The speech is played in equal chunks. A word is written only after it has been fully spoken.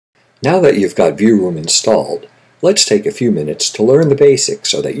Now that you've got VuRoom installed, let's take a few minutes to learn the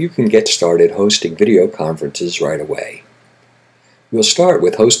basics so that you can get started hosting video conferences right away. We'll start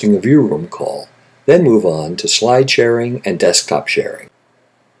with hosting a VuRoom call, then move on to slide sharing and desktop sharing.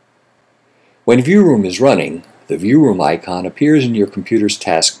 When VuRoom is running, the VuRoom icon appears in your computer's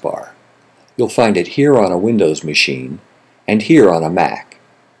taskbar. You'll find it here on a Windows machine and here on a Mac.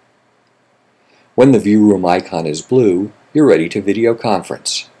 When the VuRoom icon is blue, you're ready to video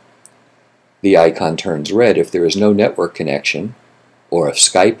conference. The icon turns red if there is no network connection, or if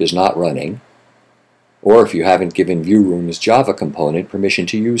Skype is not running, or if you haven't given VuRoom's Java component permission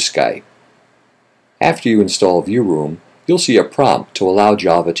to use Skype. After you install VuRoom, you'll see a prompt to allow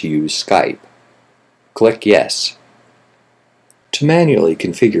Java to use Skype. Click Yes. To manually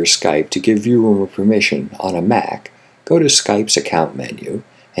configure Skype to give VuRoom a permission on a Mac, go to Skype's Account menu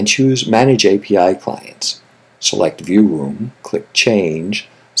and choose Manage API Clients. Select VuRoom, click Change,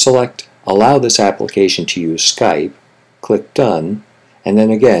 select Allow this application to use Skype, click Done, and then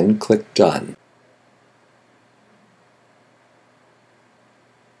again click Done.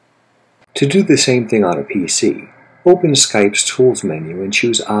 To do the same thing on a PC, open Skype's Tools menu and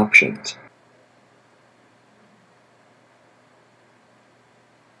choose Options.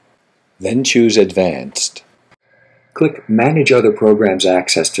 Then choose Advanced. Click Manage Other Programs'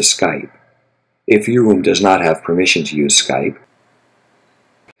 Access to Skype. If VuRoom does not have permission to use Skype,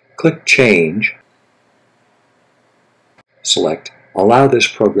 click Change, select Allow this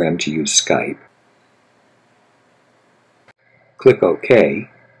program to use Skype, click OK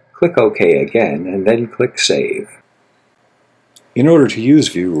again, and then click Save. In order to use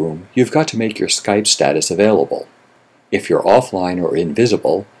VuRoom, you've got to make your Skype status available. If you're offline or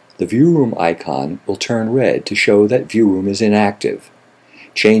invisible, the VuRoom icon will turn red to show that VuRoom is inactive.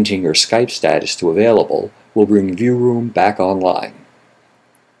 Changing your Skype status to available will bring VuRoom back online.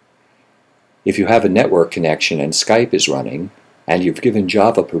 If you have a network connection and Skype is running, and you've given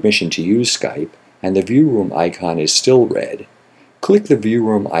Java permission to use Skype, and the VuRoom icon is still red, click the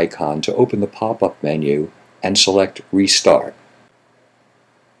VuRoom icon to open the pop-up menu and select Restart.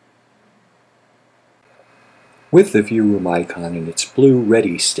 With the VuRoom icon in its blue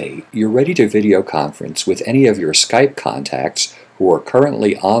ready state, you're ready to video conference with any of your Skype contacts who are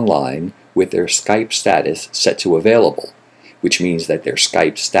currently online with their Skype status set to available, which means that their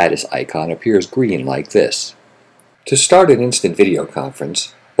Skype status icon appears green like this. To start an instant video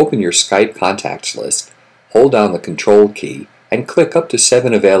conference, open your Skype contacts list, hold down the Control key, and click up to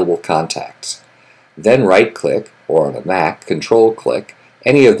 7 available contacts. Then right-click, or on a Mac, Control-click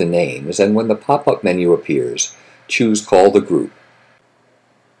any of the names, and when the pop-up menu appears, choose Call the Group.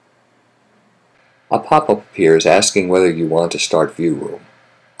 A pop-up appears asking whether you want to start VuRoom.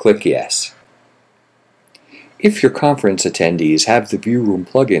 Click Yes. If your conference attendees have the VuRoom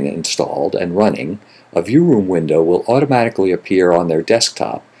plugin installed and running, a VuRoom window will automatically appear on their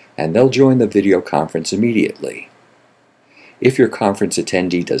desktop and they'll join the video conference immediately. If your conference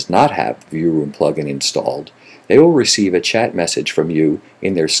attendee does not have the VuRoom plugin installed, they will receive a chat message from you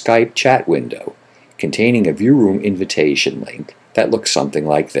in their Skype chat window, containing a VuRoom invitation link that looks something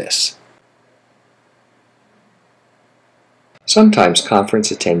like this. Sometimes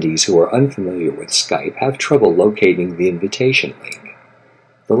conference attendees who are unfamiliar with Skype have trouble locating the invitation link.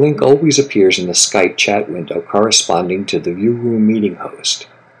 The link always appears in the Skype chat window corresponding to the VuRoom meeting host.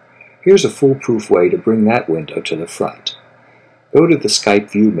 Here's a foolproof way to bring that window to the front. Go to the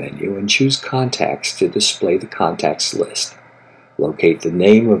Skype View menu and choose Contacts to display the contacts list. Locate the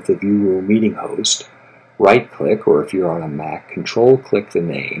name of the VuRoom meeting host, right-click, or if you're on a Mac, Control-click the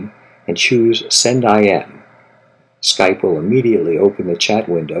name, and choose Send IM. Skype will immediately open the chat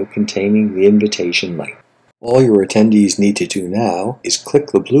window containing the invitation link. All your attendees need to do now is click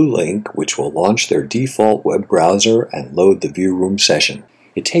the blue link, which will launch their default web browser and load the VuRoom session.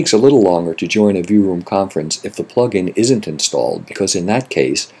 It takes a little longer to join a VuRoom conference if the plugin isn't installed, because in that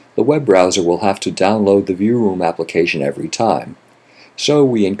case, the web browser will have to download the VuRoom application every time. So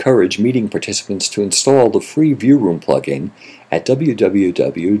we encourage meeting participants to install the free VuRoom plugin at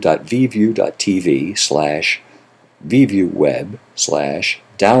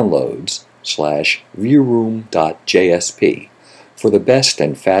www.vvuweb/downloads/VuRoom.jsp for the best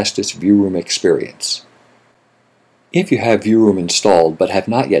and fastest VuRoom experience. If you have VuRoom installed but have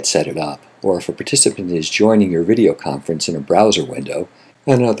not yet set it up, or if a participant is joining your video conference in a browser window,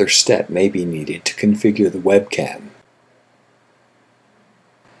 another step may be needed to configure the webcam.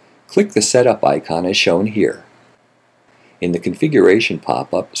 Click the Setup icon as shown here. In the configuration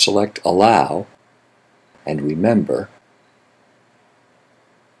pop-up, select Allow and Remember,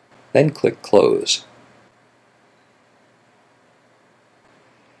 then click Close.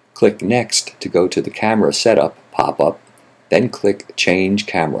 Click Next to go to the Camera Setup pop-up, then click Change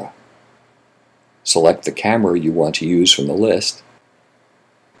Camera. Select the camera you want to use from the list,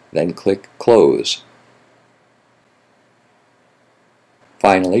 then click Close.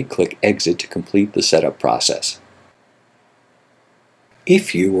 Finally, click Exit to complete the setup process.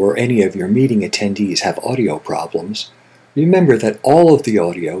 If you or any of your meeting attendees have audio problems, remember that all of the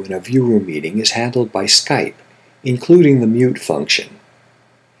audio in a VuRoom meeting is handled by Skype, including the mute function.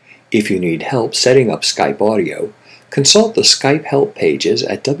 If you need help setting up Skype audio, consult the Skype help pages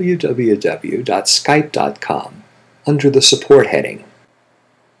at www.skype.com under the Support heading.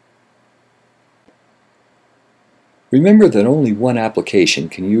 Remember that only one application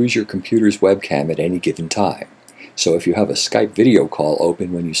can use your computer's webcam at any given time. So if you have a Skype video call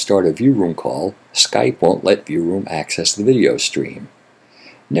open when you start a VuRoom call, Skype won't let VuRoom access the video stream.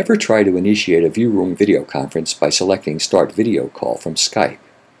 Never try to initiate a VuRoom video conference by selecting Start Video Call from Skype.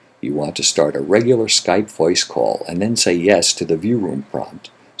 You want to start a regular Skype voice call and then say yes to the VuRoom prompt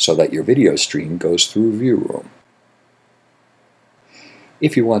so that your video stream goes through VuRoom.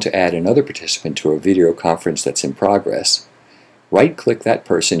 If you want to add another participant to a video conference that's in progress, right-click that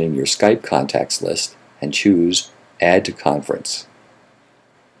person in your Skype contacts list and choose Add to Conference.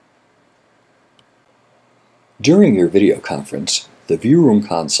 During your video conference, the VuRoom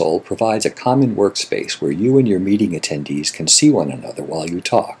console provides a common workspace where you and your meeting attendees can see one another while you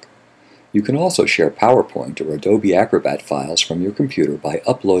talk. You can also share PowerPoint or Adobe Acrobat files from your computer by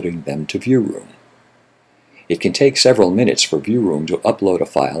uploading them to VuRoom. It can take several minutes for VuRoom to upload a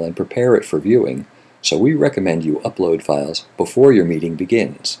file and prepare it for viewing, so we recommend you upload files before your meeting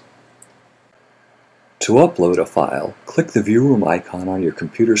begins. To upload a file, click the VuRoom icon on your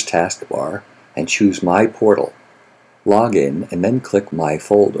computer's taskbar and choose My Portal. Log in and then click My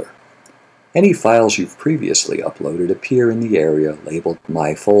Folder. Any files you've previously uploaded appear in the area labeled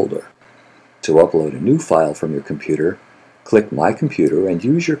My Folder. To upload a new file from your computer, click My Computer and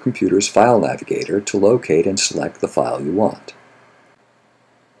use your computer's file navigator to locate and select the file you want.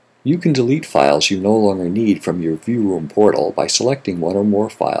 You can delete files you no longer need from your VuRoom portal by selecting one or more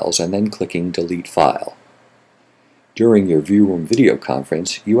files and then clicking Delete File. During your VuRoom video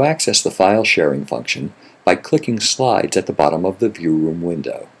conference, you access the file sharing function by clicking Slides at the bottom of the VuRoom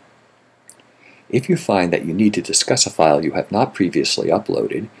window. If you find that you need to discuss a file you have not previously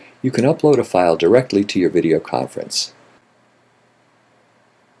uploaded, you can upload a file directly to your video conference.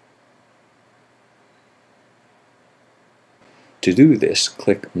 To do this,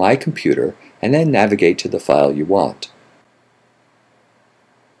 click My Computer and then navigate to the file you want.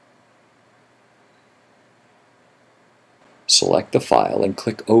 Select the file and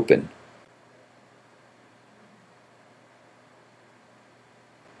click Open.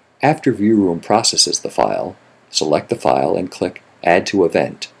 After VuRoom processes the file, select the file and click Add to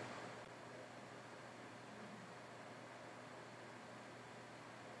Event.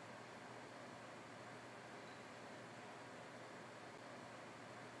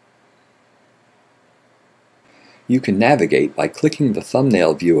 You can navigate by clicking the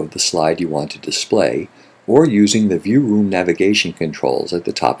thumbnail view of the slide you want to display or using the VuRoom navigation controls at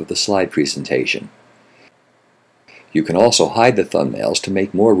the top of the slide presentation. You can also hide the thumbnails to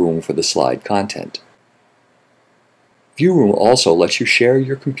make more room for the slide content. VuRoom also lets you share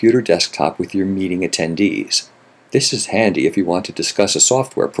your computer desktop with your meeting attendees. This is handy if you want to discuss a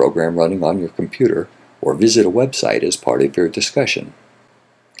software program running on your computer or visit a website as part of your discussion.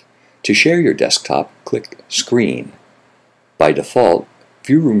 To share your desktop, click Screen. By default,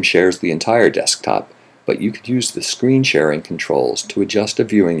 VuRoom shares the entire desktop, but you could use the screen sharing controls to adjust a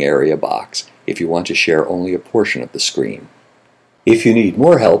viewing area box if you want to share only a portion of the screen. If you need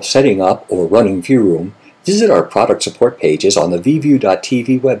more help setting up or running VuRoom, visit our product support pages on the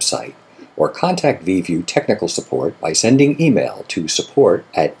vview.tv website or contact VuView technical support by sending email to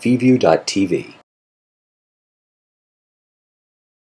support@vview.tv.